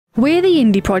We're the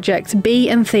indie project Bee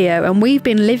and Theo, and we've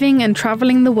been living and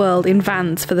travelling the world in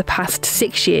vans for the past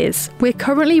 6 years. We're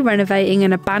currently renovating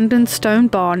an abandoned stone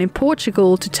barn in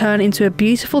Portugal to turn into a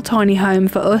beautiful tiny home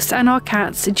for us and our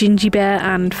cats Ginjey Bear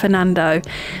and Furrnando.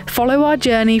 Follow our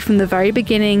journey from the very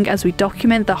beginning as we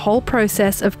document the whole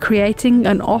process of creating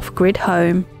an off-grid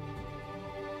home.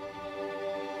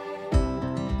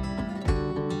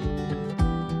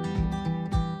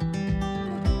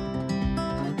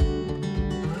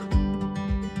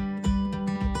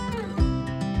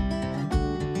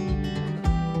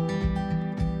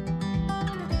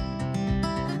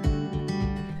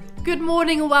 Good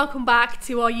morning and welcome back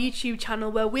to our YouTube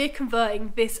channel where we're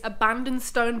converting this abandoned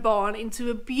stone barn into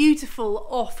a beautiful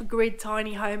off-grid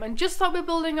tiny home. And just like we're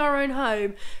building our own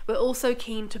home, we're also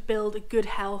keen to build good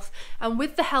health. And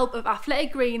with the help of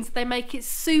Athletic Greens, they make it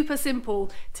super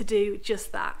simple to do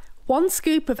just that. 1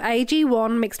 scoop of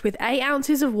AG1 mixed with 8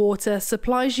 ounces of water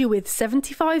supplies you with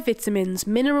 75 vitamins,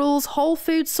 minerals, whole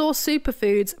food source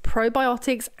superfoods,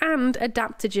 probiotics and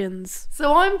adaptogens.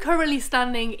 So I'm currently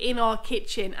standing in our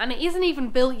kitchen and it isn't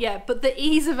even built yet, but the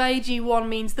ease of AG1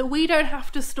 means that we don't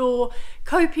have to store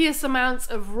copious amounts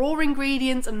of raw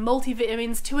ingredients and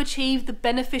multivitamins to achieve the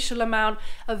beneficial amount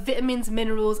of vitamins,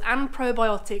 minerals and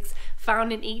probiotics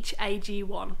found in each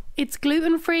AG1. It's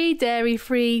gluten-free,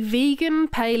 dairy-free, vegan,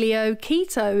 paleo,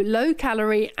 keto,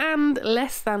 low-calorie and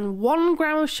less than 1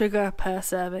 gram of sugar per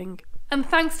serving. And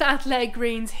thanks to Athletic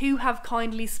Greens who have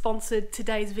kindly sponsored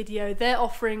today's video. They're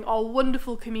offering our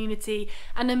wonderful community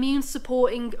an immune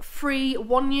supporting free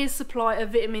 1-year supply of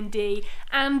vitamin D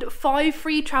and 5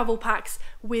 free travel packs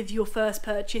with your first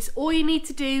purchase. All you need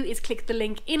to do is click the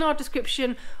link in our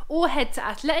description or head to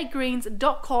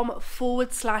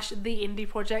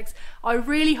athleticgreens.com/theinDieProjects. I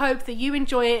really hope that you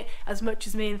enjoy it as much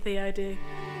as me and Theo do.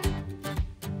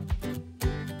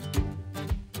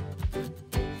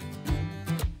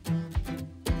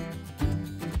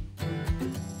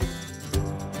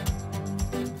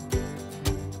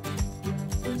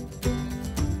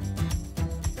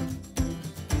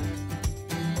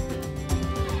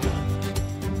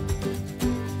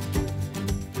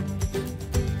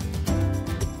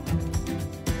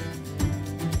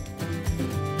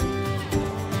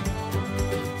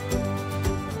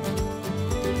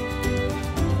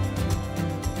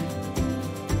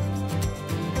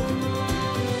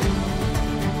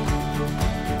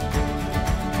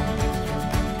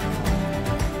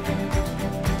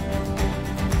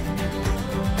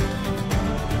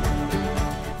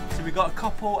 We've got a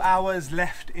couple hours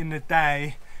left in the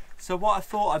day, so what I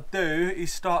thought I'd do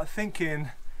is start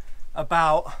thinking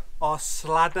about our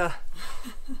sladder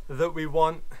that we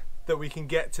want, that we can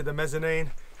get to the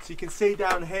mezzanine. So you can see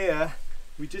down here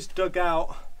we just dug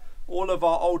out all of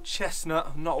our old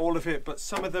chestnut, not all of it but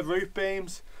some of the roof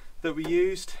beams that we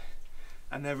used,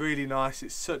 and they're really nice.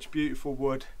 It's such beautiful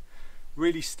wood,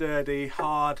 really sturdy,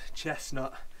 hard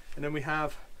chestnut. And then we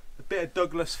have a bit of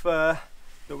Douglas fir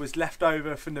that was left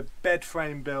over from the bed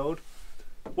frame build.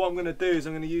 What I'm going to do is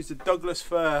I'm going to use the Douglas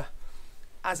fir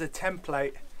as a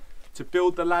template to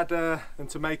build the ladder and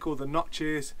to make all the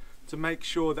notches, to make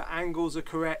sure the angles are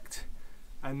correct,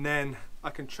 and then I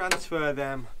can transfer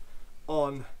them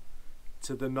on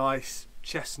to the nice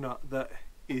chestnut that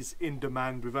is in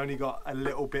demand. We've only got a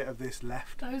little bit of this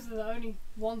left. Those are the only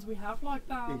ones we have like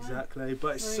that. Exactly,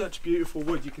 but it's such beautiful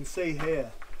wood. You can see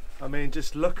here, I mean,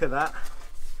 just look at that.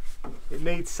 It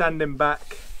needs sanding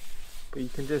back, but you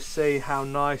can just see how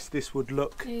nice this would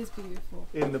look. It is beautiful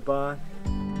In the barn.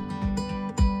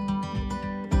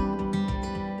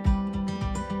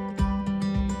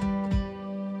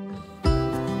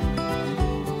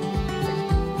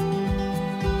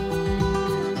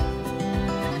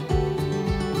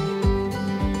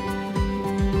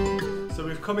 So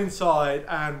we've come inside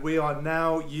and we are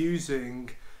now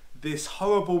using this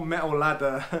horrible metal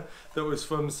ladder that was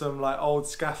from some like old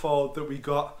scaffold that we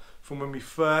got from when we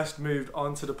first moved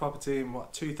onto the property in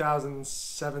what,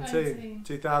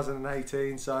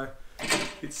 2018. So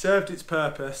it served its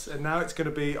purpose and now it's going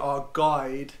to be our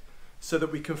guide so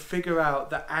that we can figure out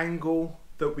the angle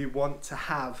that we want to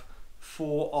have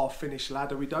for our finished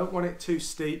ladder. We don't want it too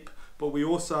steep, but we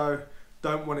also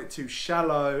don't want it too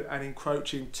shallow and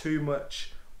encroaching too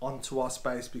much onto our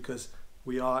space because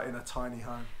we are in a tiny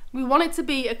home. We want it to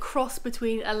be a cross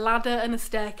between a ladder and a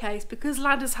staircase because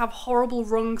ladders have horrible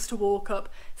rungs to walk up.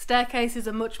 Staircases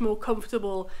are much more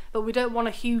comfortable, but we don't want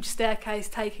a huge staircase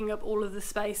taking up all of the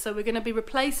space. So we're going to be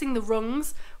replacing the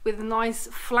rungs with nice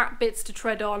flat bits to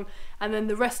tread on, and then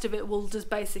the rest of it will just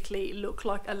basically look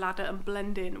like a ladder and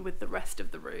blend in with the rest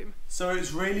of the room. So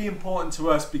it's really important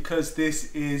to us, because this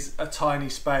is a tiny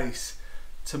space,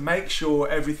 to make sure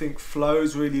everything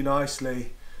flows really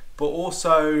nicely, but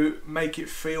also make it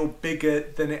feel bigger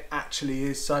than it actually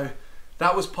is. So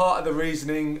that was part of the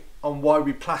reasoning on why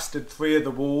we plastered 3 of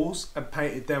the walls and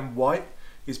painted them white,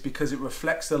 is because it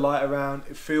reflects the light around,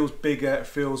 it feels bigger, it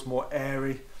feels more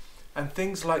airy. And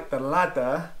things like the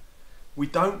ladder, we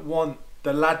don't want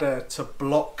the ladder to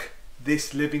block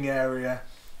this living area.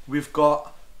 We've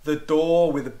got the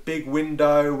door with a big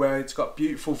window where it's got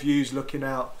beautiful views looking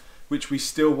out, which we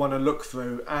still want to look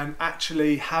through, and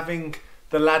actually having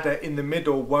the ladder in the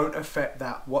middle won't affect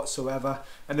that whatsoever.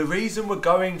 And the reason we're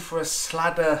going for a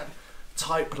sladder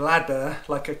type ladder,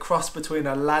 like a cross between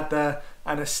a ladder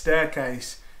and a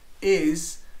staircase,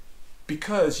 is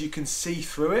because you can see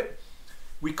through it.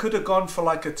 We could have gone for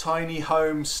like a tiny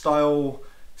home style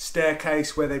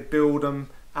staircase where they build them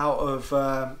out of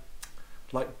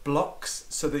like blocks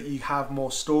so that you have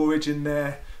more storage in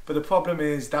there, but the problem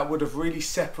is that would have really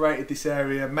separated this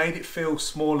area, made it feel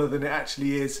smaller than it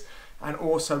actually is, and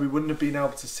also we wouldn't have been able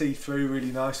to see through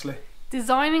really nicely.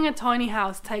 Designing a tiny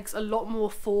house takes a lot more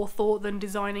forethought than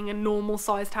designing a normal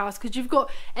sized house, because you've got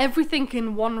everything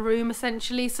in one room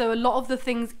essentially, so a lot of the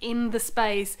things in the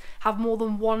space have more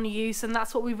than one use, and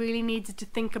that's what we really needed to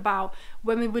think about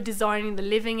when we were designing the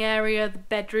living area, the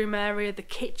bedroom area, the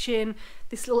kitchen.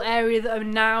 This little area that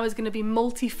now is going to be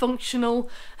multifunctional.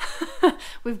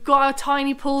 We've got a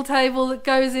tiny pool table that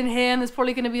goes in here, and there's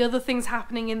probably going to be other things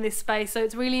happening in this space, so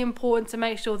it's really important to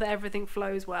make sure that everything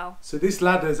flows well. So this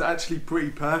ladder is actually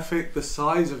pretty perfect. The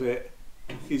size of it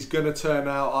is going to turn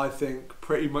out, I think,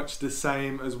 pretty much the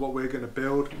same as what we're going to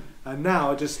build. And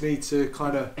now I just need to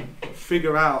kind of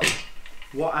figure out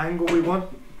what angle we want,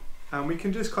 and we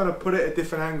can just kind of put it at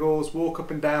different angles, walk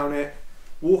up and down it,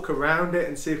 walk around it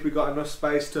and see if we've got enough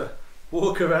space to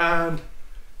walk around,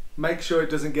 make sure it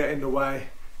doesn't get in the way,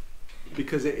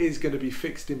 because it is going to be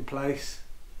fixed in place.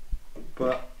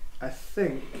 But I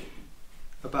think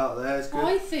about there is good.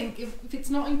 I think if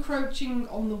it's not encroaching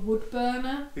on the wood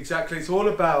burner. Exactly, it's all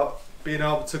about being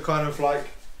able to kind of like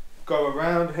go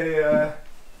around here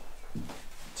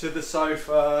to the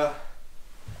sofa,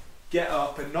 get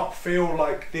up and not feel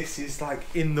like this is like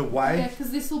in the way. Yeah,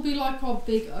 because this will be like our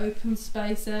big open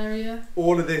space area.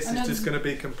 All of this is just going to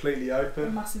be completely open.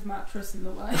 A massive mattress in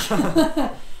the way.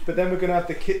 But then we're going to have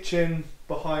the kitchen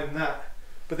behind that.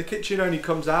 But the kitchen only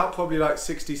comes out probably like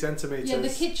 60 centimetres. Yeah, the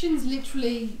kitchen's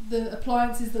literally, the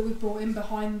appliances that we've brought in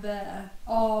behind there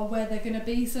are where they're going to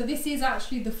be. So this is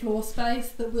actually the floor space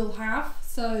that we'll have.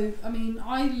 So, I mean,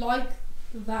 I like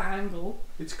that angle.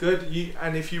 It's good.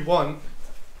 And if you want,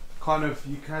 kind of,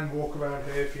 you can walk around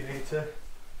here if you need to.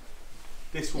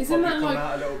 This will probably come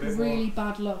out a little bit more. Really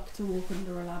bad luck to walk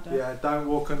under a ladder? Yeah, don't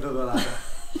walk under the ladder.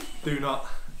 Do not.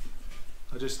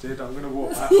 I just did. I'm going to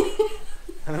walk back.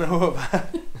 I'm going to walk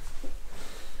back.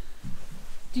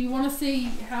 Do you want to see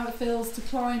how it feels to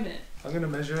climb it? I'm going to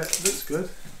measure it. It looks good.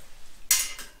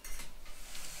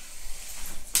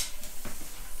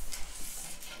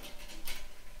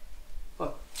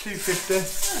 Oh, 250. Oh,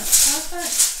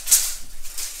 perfect.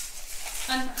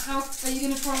 And how are you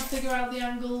going to try and figure out the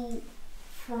angle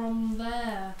from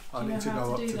there? I need to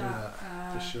go up to do that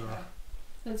for sure. Okay.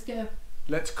 Let's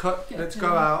go. Let's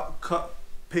go out, cut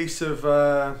piece of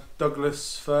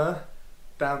Douglas fir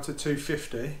down to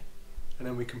 250, and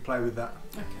then we can play with that.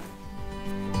 Okay.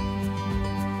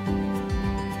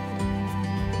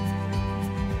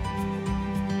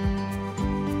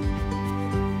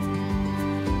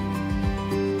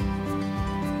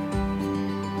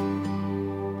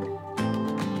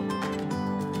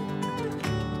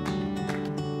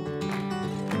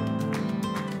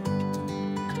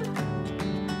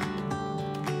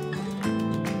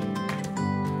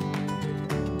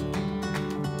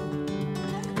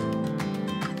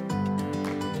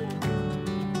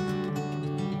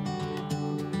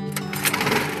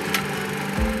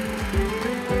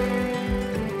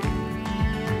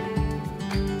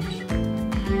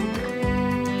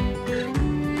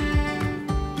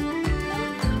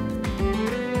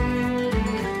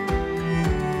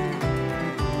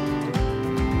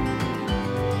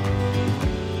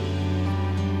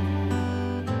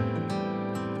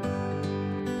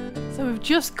 So we've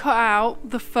just cut out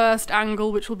the first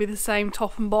angle, which will be the same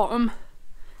top and bottom.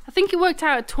 I think it worked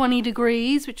out at 20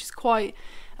 degrees, which is quite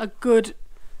a good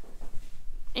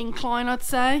incline, I'd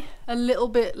say. A little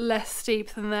bit less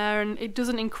steep than there, and it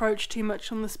doesn't encroach too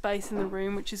much on the space in the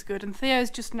room, which is good. And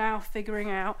Theo's just now figuring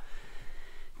out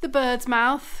the bird's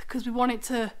mouth, because we want it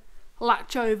to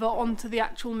latch over onto the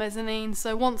actual mezzanine.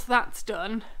 So once that's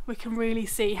done, we can really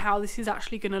see how this is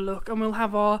actually going to look, and we'll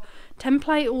have our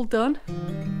template all done.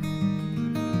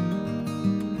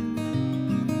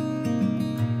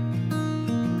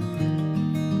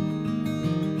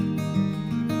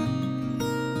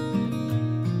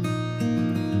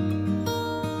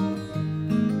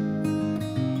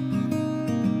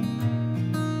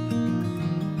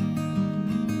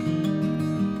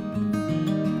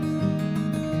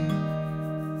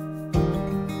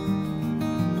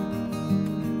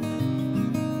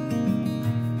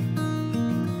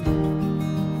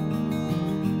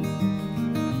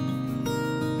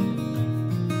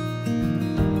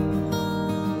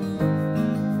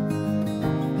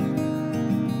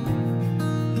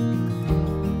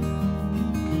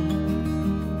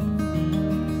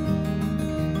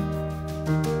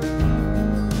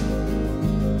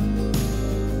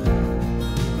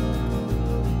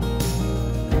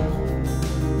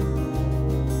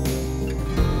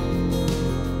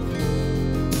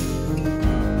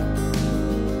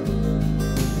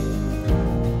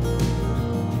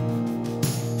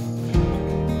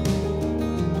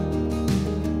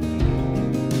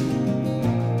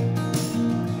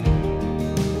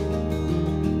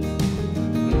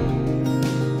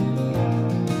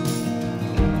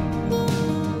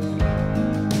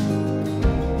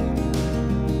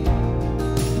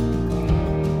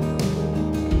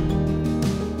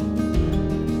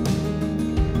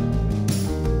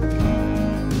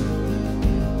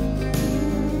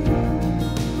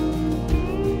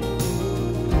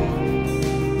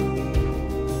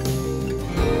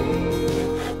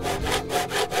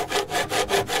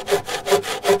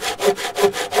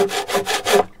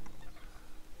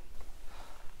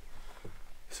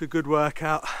 It's a good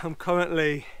workout. I'm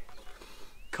currently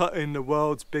cutting the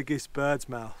world's biggest bird's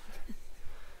mouth.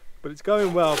 But it's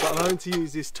going well, but I'm having to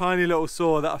use this tiny little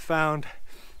saw that I found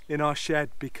in our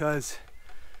shed because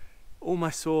all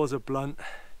my saws are blunt.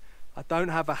 I don't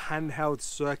have a handheld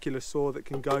circular saw that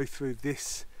can go through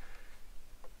this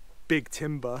big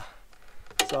timber.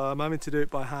 So I'm having to do it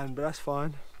by hand, but that's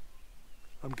fine.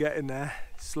 I'm getting there.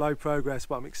 Slow progress,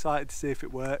 but I'm excited to see if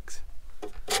it works.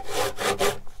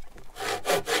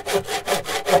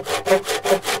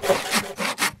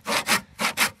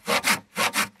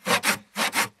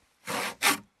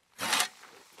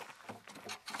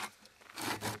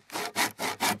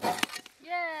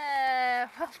 Yeah,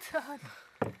 well done.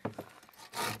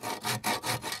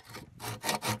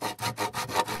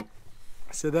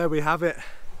 So there we have it.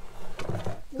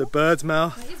 The bird's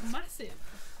mouth. It is massive.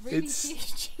 Really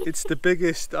huge. It's the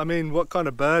biggest. I mean, what kind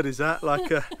of bird is that? Like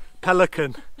a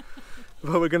pelican.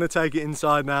 But we're going to take it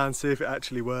inside now and see if it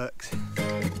actually works.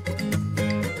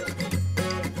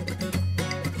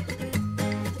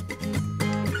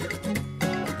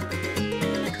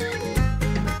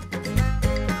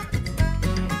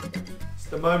 It's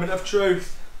the moment of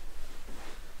truth.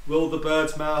 Will the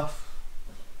bird's mouth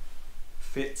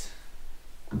fit?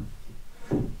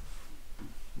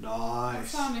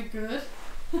 Nice. That sounded good.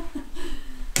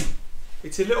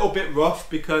 It's a little bit rough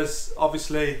because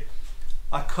obviously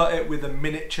I cut it with a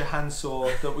miniature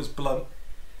handsaw that was blunt,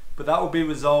 but that will be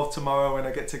resolved tomorrow when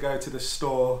I get to go to the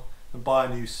store and buy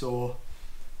a new saw,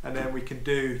 and then we can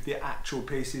do the actual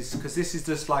pieces, because this is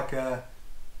just like a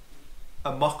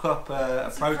mock-up,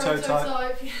 a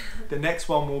prototype. The next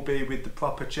one will be with the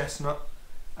proper chestnut,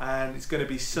 and it's going to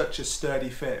be such a sturdy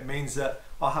fit. It means that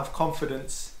I'll have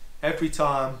confidence every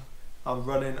time I'm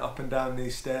running up and down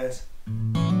these stairs.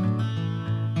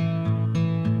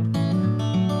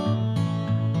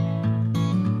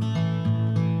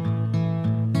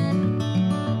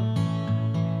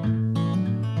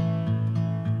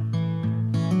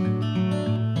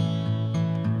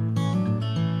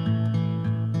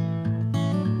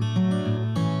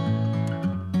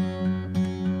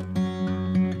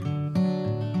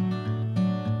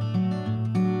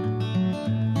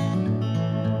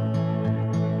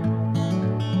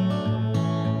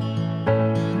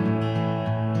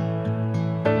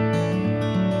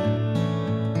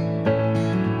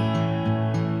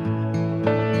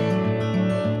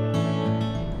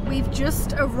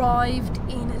 Just arrived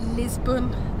in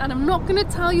Lisbon, and I'm not going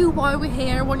to tell you why we're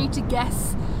here. I want you to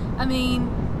guess. I mean,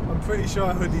 I'm pretty sure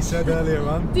I heard you said earlier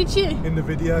on. Did you? In the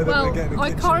video that we're getting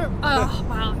a kitchen. I can't.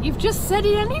 Well, you've just said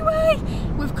it anyway.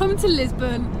 We've come to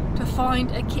Lisbon to find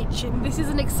a kitchen. This is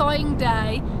an exciting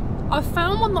day. I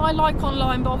found one that I like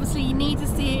online, but obviously you need to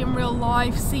see it in real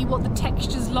life, see what the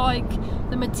texture's like,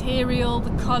 the material,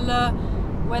 the colour,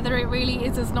 whether it really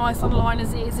is as nice online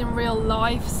as it is in real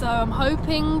life. So I'm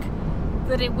hoping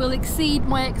that it will exceed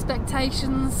my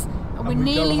expectations, and we're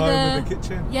nearly there. With the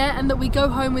kitchen. Yeah, and that we go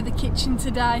home with the kitchen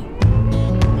today.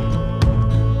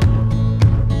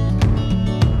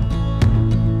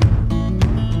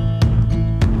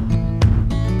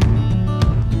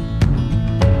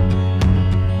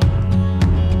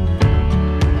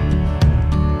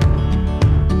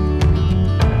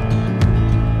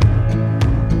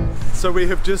 So we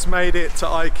have just made it to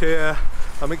IKEA.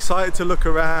 I'm excited to look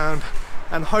around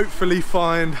and hopefully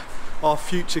find our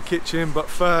future kitchen, but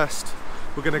first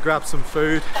we're going to grab some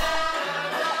food.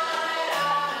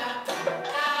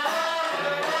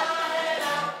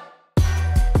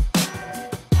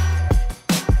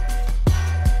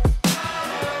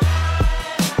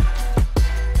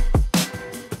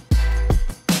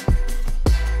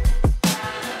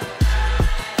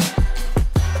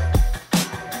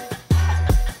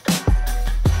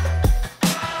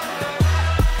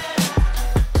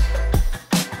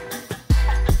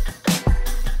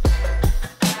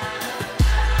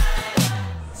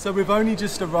 So we've only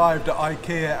just arrived at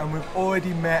IKEA and we've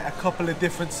already met a couple of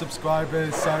different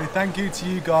subscribers, so thank you to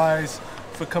you guys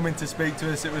for coming to speak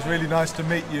to us. It was really nice to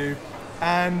meet you,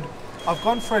 and I've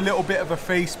gone for a little bit of a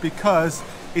feast because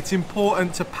it's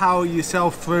important to power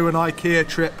yourself through an IKEA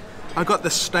trip. I got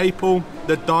the staple,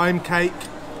 the dime cake,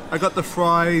 I got the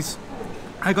fries,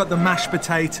 I got the mashed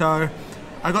potato,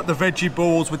 I got the veggie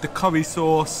balls with the curry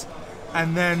sauce,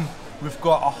 and then we've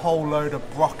got a whole load of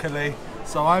broccoli.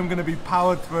 So I'm going to be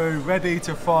powered through, ready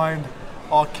to find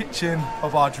our kitchen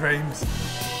of our dreams.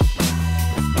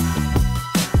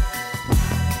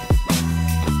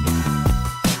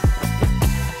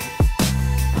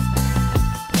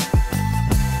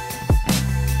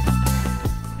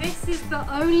 This is the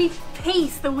only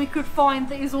piece that we could find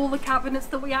that is all the cabinets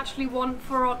that we actually want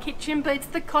for our kitchen, but it's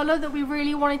the colour that we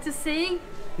really wanted to see.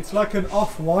 It's like an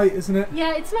off-white, isn't it?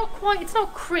 Yeah, it's not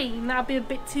cream, that'd be a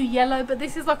bit too yellow, but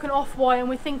this is like an off-white, and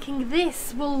we're thinking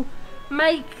this will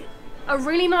make a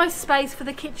really nice space for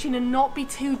the kitchen and not be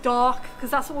too dark,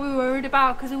 because that's what we were worried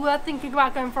about, because we were thinking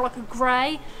about going for like a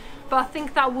grey, but I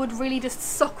think that would really just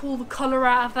suck all the colour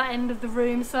out of that end of the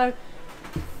room. So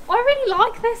I really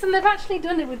like this, and they've actually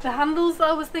done it with the handles that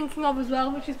I was thinking of as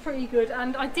well, which is pretty good.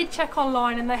 And I did check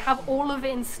online and they have all of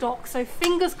it in stock, so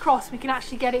fingers crossed we can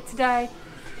actually get it today.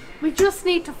 We just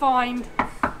need to find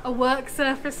a work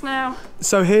surface now.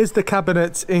 So here's the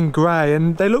cabinets in grey,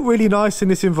 and they look really nice in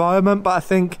this environment, but I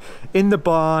think in the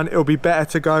barn it'll be better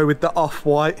to go with the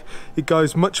off-white. It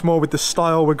goes much more with the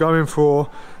style we're going for.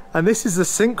 And this is the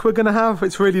sink we're gonna have.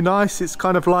 It's really nice. It's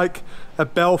kind of like a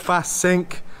Belfast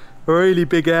sink, a really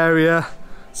big area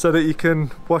so that you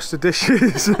can wash the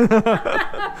dishes.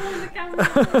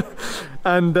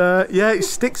 And yeah, it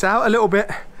sticks out a little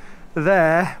bit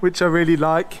there, which I really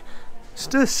like. It's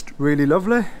just really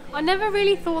lovely. I never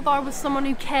really thought that I was someone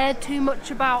who cared too much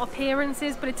about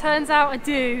appearances, but it turns out I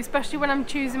do, especially when I'm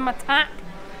choosing my tack.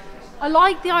 I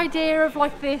like the idea of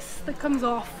like this that comes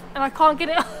off, and I can't get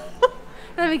it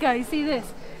there we go, you see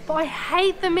this? But I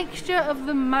hate the mixture of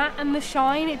the matte and the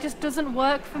shine. It just doesn't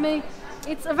work for me.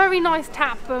 It's a very nice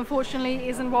tap, but unfortunately it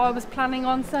isn't what I was planning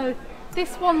on. So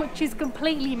this one, which is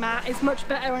completely matte, is much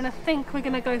better, and I think we're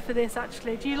gonna go for this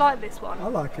actually. Do you like this one? I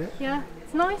like it. Yeah,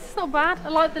 it's nice, it's not bad. I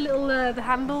like the little the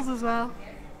handles as well.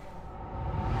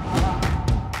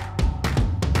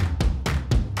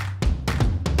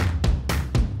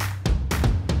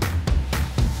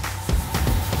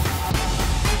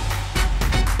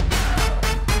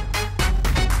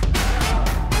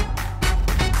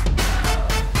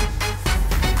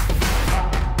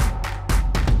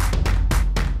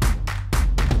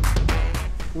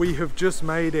 We have just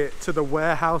made it to the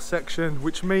warehouse section,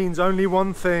 which means only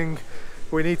one thing.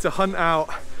 We need to hunt out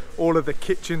all of the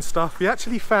kitchen stuff. We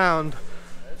actually found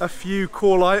a few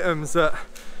cool items that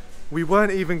we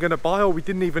weren't even going to buy, or we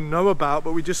didn't even know about,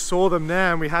 but we just saw them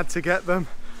there and we had to get them.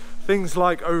 Things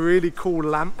like a really cool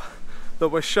lamp that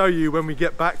we'll show you when we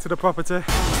get back to the property.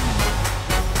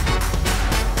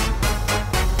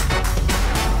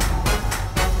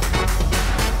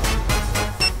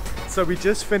 So we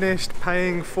just finished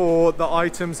paying for the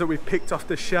items that we picked off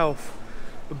the shelf,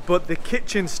 but the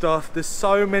kitchen stuff, there's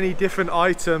so many different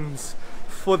items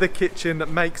for the kitchen that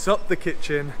makes up the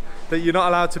kitchen that you're not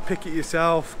allowed to pick it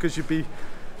yourself, because you'd be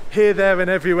here, there and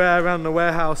everywhere around the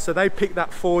warehouse. So they pick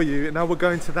that for you, and now we're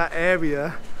going to that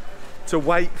area to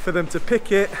wait for them to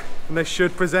pick it, and they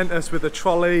should present us with a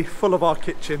trolley full of our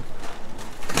kitchen.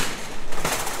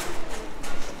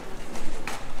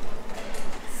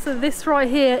 So this right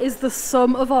here is the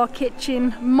sum of our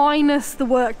kitchen, minus the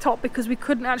worktop, because we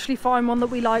couldn't actually find one that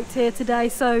we liked here today.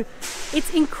 So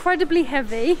it's incredibly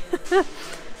heavy.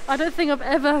 I don't think I've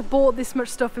ever bought this much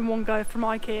stuff in one go from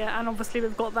IKEA, and obviously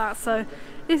we've got that. So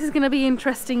this is going to be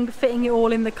interesting, fitting it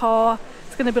all in the car.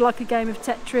 It's going to be like a game of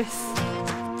Tetris.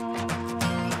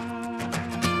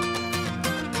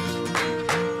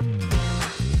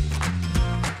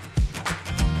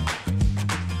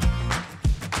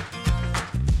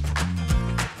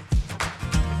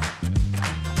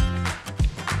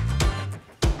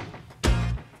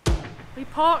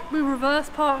 We reverse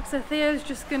park, so Theo's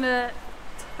just gonna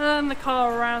turn the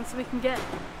car around so we can get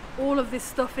all of this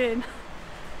stuff in.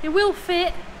 It will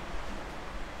fit.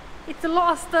 It's a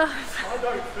lot of stuff. I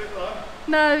don't fit though.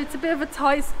 No, it's a bit of a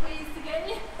tight squeeze to get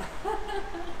in.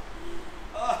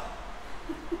 Are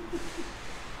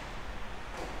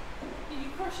you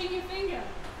crushing your finger?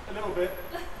 A little bit.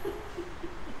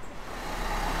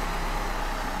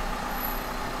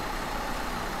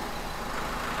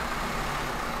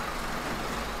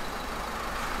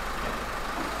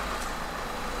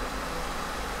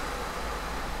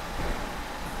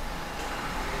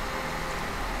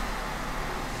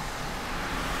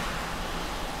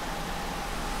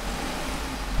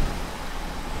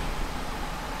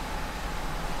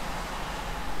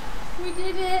 We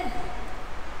did it!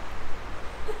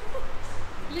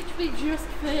 Literally just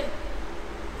fit.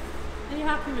 Are you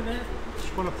happy with it?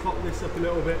 Just want to prop this up a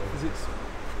little bit because it's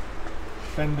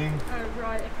bending. Oh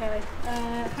right, okay.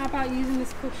 How about using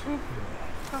this cushion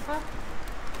cover?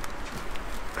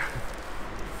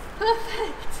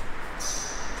 Perfect!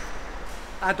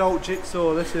 Adult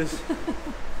jigsaw, this is.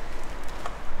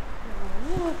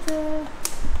 Water.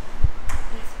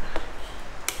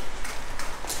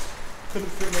 Couldn't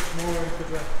fit much more in, could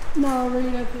we? No, I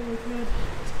really don't think we could.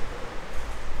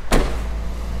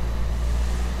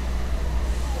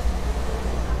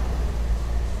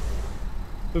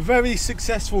 A very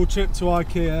successful trip to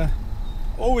IKEA.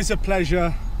 Always a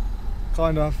pleasure,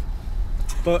 kind of.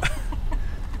 But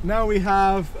now we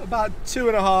have about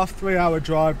 2.5 to 3 hour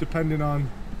drive, depending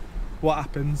on what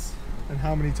happens and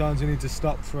how many times we need to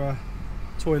stop for a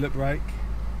toilet break.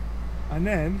 And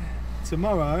then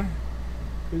tomorrow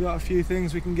we've got a few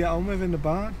things we can get on with in the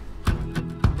barn.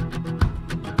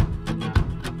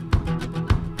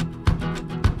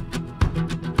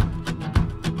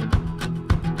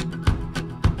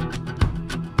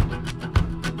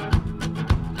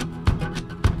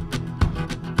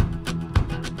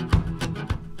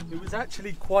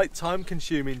 Actually quite time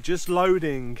consuming just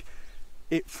loading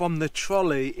it from the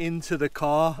trolley into the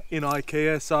car in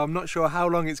IKEA, so I'm not sure how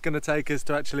long it's going to take us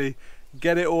to actually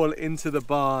get it all into the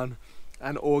barn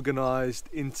and organised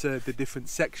into the different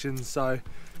sections, so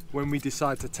when we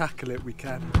decide to tackle it we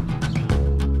can.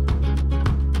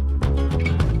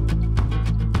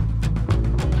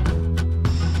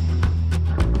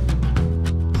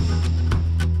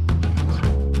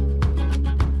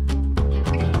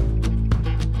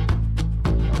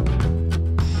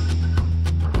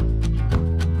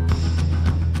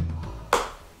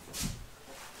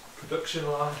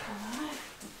 Line.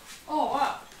 Oh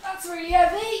wow, that's really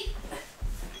heavy.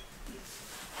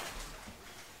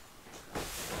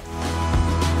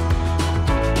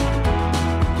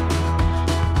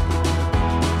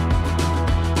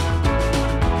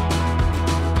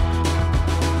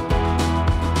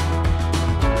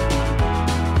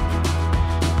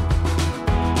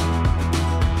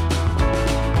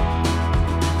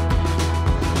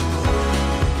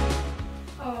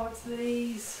 Oh, it's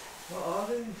these. What are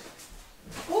these?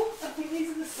 Oh, I think these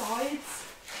are the sides.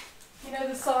 You know,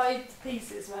 the side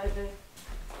pieces, maybe.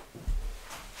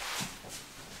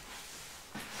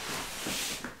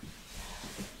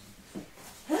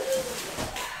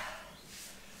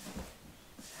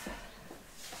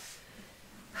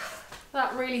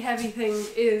 That really heavy thing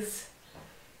is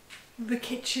the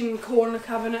kitchen corner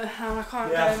cabinet, and I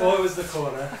can't go I thought over. it was the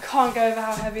corner. I can't go over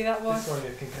how heavy that was. This one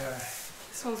you can carry.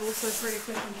 This one's also pretty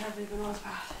freaking heavy, but not as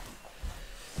bad.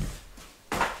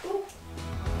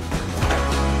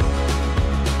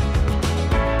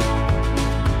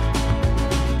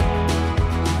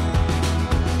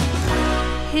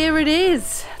 Here it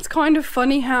is. It's kind of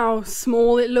funny how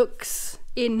small it looks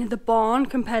in the barn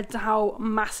compared to how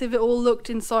massive it all looked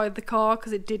inside the car,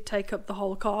 because it did take up the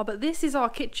whole car. But this is our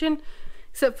kitchen,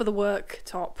 except for the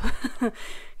worktop,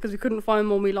 because we couldn't find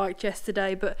one we liked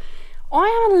yesterday. But I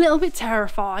am a little bit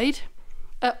terrified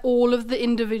at all of the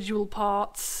individual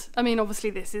parts. I mean, obviously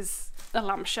this is a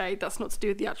lampshade, that's not to do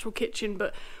with the actual kitchen,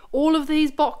 but all of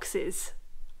these boxes,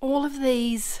 all of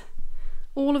these,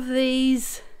 all of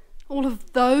these, all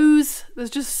of those, there's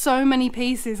just so many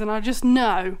pieces, and I just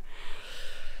know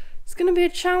it's going to be a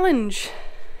challenge.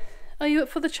 Are you up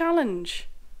for the challenge?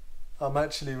 I'm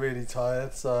actually really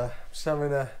tired, so I'm just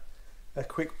having a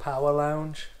quick power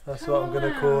lounge. That's what I'm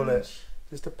going to call it.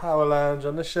 Just a power lounge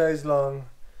on the chaise longue,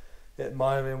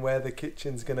 admiring where the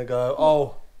kitchen's going to go.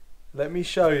 Oh, let me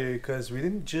show you, because we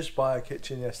didn't just buy a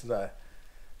kitchen yesterday.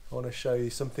 I want to show you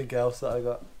something else that I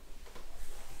got.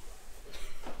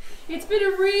 It's been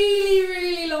a really,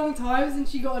 really long time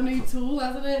since you got a new tool,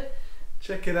 hasn't it?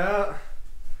 Check it out.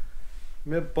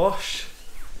 My Bosch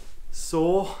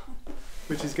saw,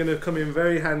 which is going to come in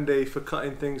very handy for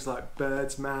cutting things like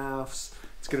birds' mouths.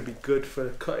 It's going to be good for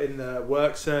cutting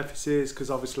work surfaces, because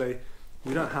obviously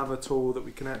we don't have a tool that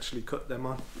we can actually cut them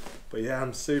on. But yeah,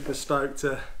 I'm super stoked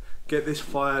to get this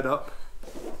fired up.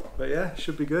 But yeah,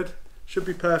 should be good. Should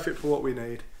be perfect for what we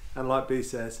need. And like Bee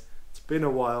says, it's been a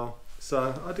while,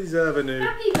 so I deserve a new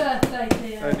Happy birthday,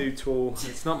 Theo. A new tool.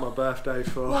 It's not my birthday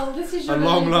for this is a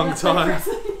long time.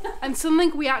 And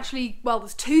something we actually, well,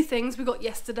 there's two things we got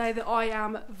yesterday that I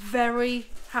am very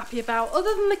happy about.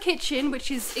 Other than the kitchen, which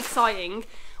is exciting,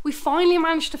 we finally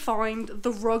managed to find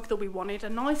the rug that we wanted. A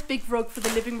nice big rug for the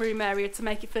living room area to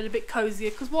make it feel a bit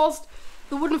cozier, because whilst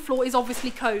the wooden floor is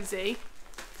obviously cozy,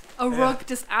 a rug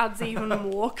just adds even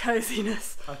more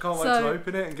coziness. I can't wait to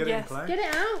open it and get it in play. Get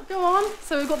it out, go on.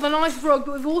 So we've got the nice rug,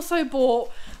 but we've also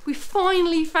we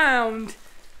finally found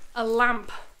a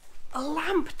lamp. A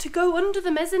lamp to go under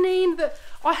the mezzanine. That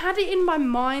I had it in my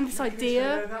mind, this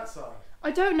idea. That side?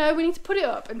 I don't know, we need to put it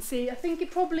up and see. I think it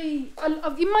probably,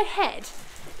 in my head,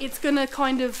 it's gonna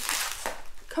kind of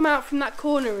come out from that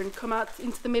corner and come out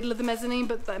into the middle of the mezzanine,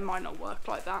 but that might not work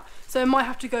like that. So I might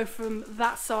have to go from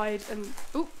that side and,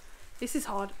 oh, this is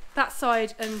hard. That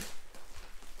side and,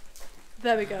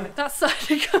 there we go. That side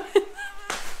again.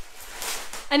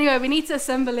 Anyway, we need to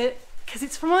assemble it because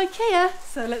it's from IKEA,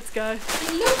 so let's go.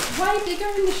 It looks way bigger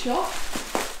in the shop.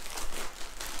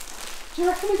 Do you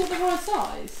reckon we got the right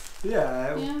size?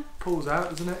 Yeah, it pulls out,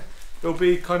 doesn't it? It'll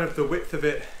be kind of the width of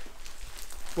it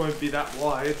won't be that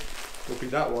wide. It'll be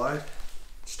that wide.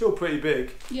 Still pretty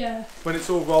big. Yeah. When it's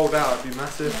all rolled out, it'll be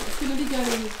massive. Yeah, it's going to be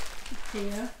going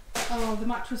here. Oh, the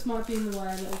mattress might be in the way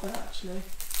a little bit actually.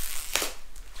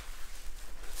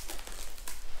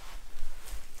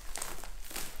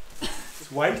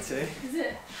 It's weighty. Is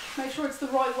it? Make sure it's the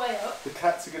right way up. The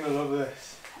cats are going to love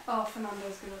this. Oh,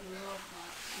 Fernando's going to love that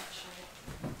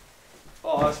actually.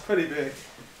 Oh, it's pretty big.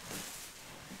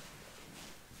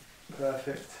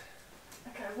 Perfect.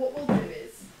 Okay, what we'll do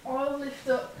is I'll lift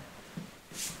up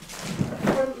the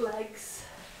front legs,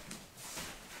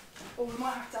 or we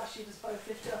might have to actually just both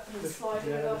lift it up and then slide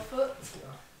it with our foot.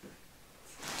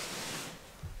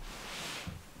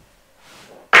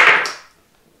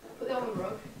 Put it on the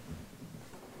rug.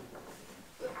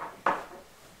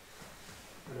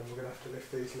 And then we're going to have to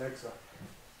lift these legs up.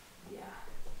 Yeah.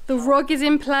 The rug is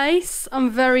in place.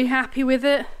 I'm very happy with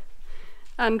it.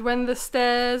 And when the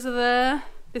stairs are there,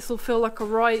 this will feel like a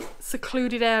right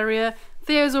secluded area.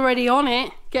 Theo's already on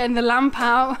it, getting the lamp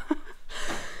out.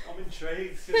 I'm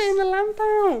intrigued. Getting the lamp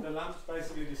out. The lamp's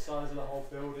basically the size of the whole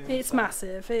building. It's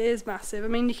massive, it is massive. I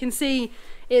mean, you can see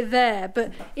it there,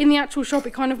 but in the actual shop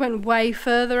it kind of went way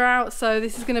further out, so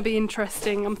this is going to be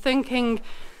interesting. I'm thinking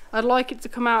I'd like it to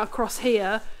come out across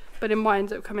here, but it might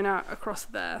end up coming out across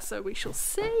there, so we shall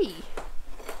see.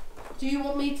 Do you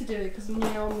want me to do it? Because I'm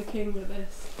the king with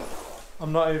this.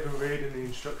 I'm not even reading the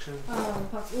instructions. Oh,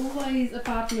 that's always a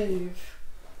bad move,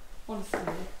 honestly.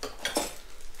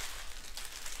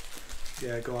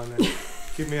 Yeah, go on then.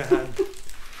 Give me a hand.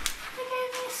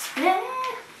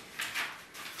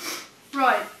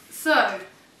 Right, so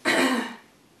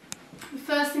the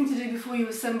first thing to do before you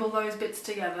assemble those bits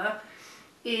together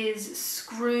is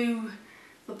screw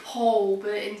the pole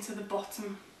bit into the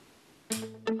bottom.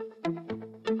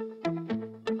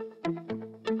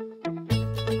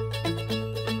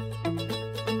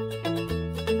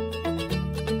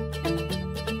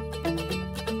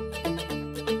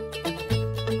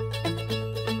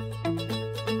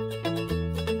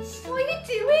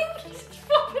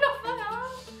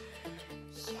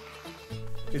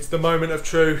 It's the moment of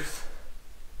truth.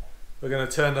 We're going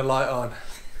to turn the light on.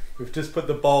 We've just put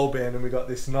the bulb in and we got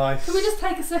this nice... Can we just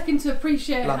take a second to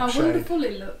appreciate how lampshade. wonderful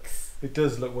it looks? It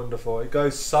does look wonderful. It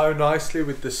goes so nicely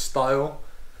with the style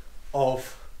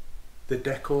of the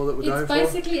decor that we're going for.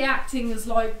 It's basically acting as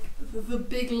like the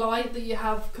big light that you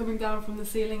have coming down from the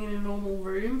ceiling in a normal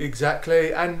room.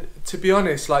 Exactly. And to be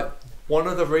honest, like one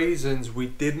of the reasons we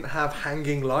didn't have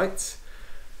hanging lights,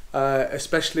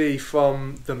 especially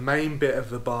from the main bit of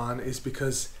the barn, is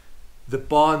because the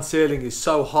barn ceiling is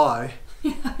so high.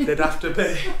 They'd have to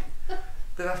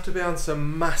be on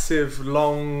some massive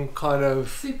long kind of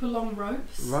super long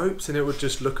ropes, and it would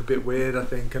just look a bit weird, I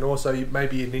think. And also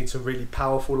maybe you need some really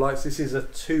powerful lights. This is a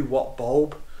 2-watt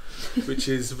bulb, which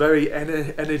is very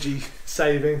energy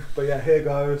saving. But yeah, here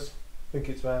goes. I think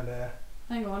it's around there.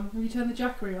 Hang on, have you turned the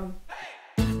jackery on?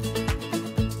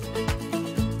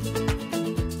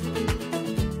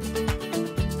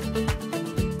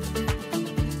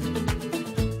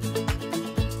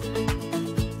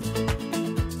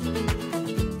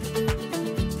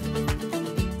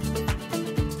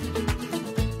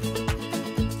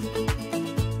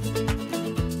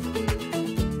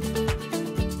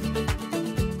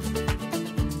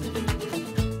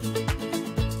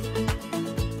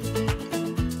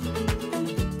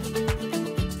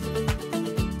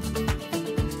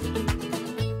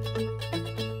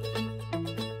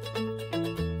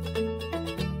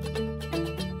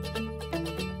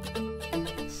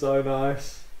 So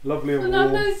nice. Lovely and warm.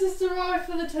 Fernando's just arrived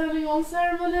for the turning on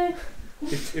ceremony.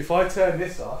 If I turn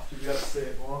this off, you'll be able to see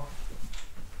it more.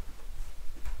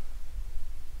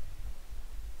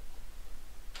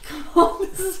 Come on,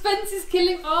 the suspense is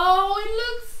killing. Oh, it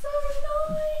looks so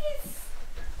nice.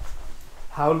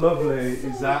 How lovely So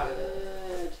is that?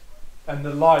 good. And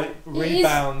the light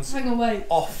rebounds Hang on, wait.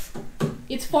 off.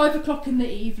 It's 5 o'clock in the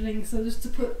evening, so just to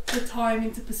put the time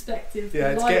into perspective. Yeah,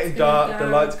 it's getting dark, the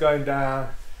light's going down.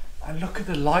 And look at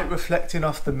the light reflecting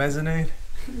off the mezzanine.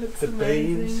 It looks the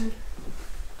amazing. beams.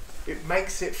 It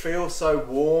makes it feel so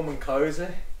warm and cosy.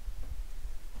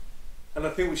 And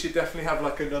I think we should definitely have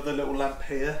like another little lamp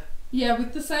here. Yeah,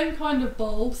 with the same kind of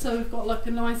bulb, so we've got like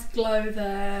a nice glow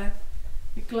there,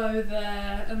 a glow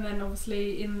there, and then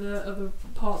obviously in the other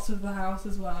parts of the house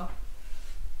as well.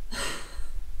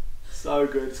 So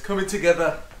good, it's coming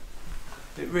together.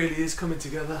 It really is coming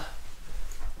together.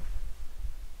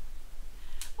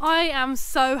 I am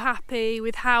so happy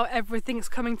with how everything's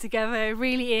coming together. It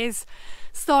really is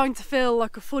starting to feel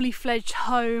like a fully fledged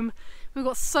home We've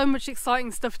got so much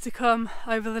exciting stuff to come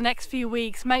over the next few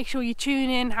weeks. Make sure you tune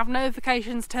in, have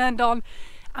notifications turned on,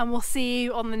 and we'll see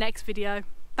you on the next video.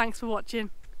 Thanks for watching.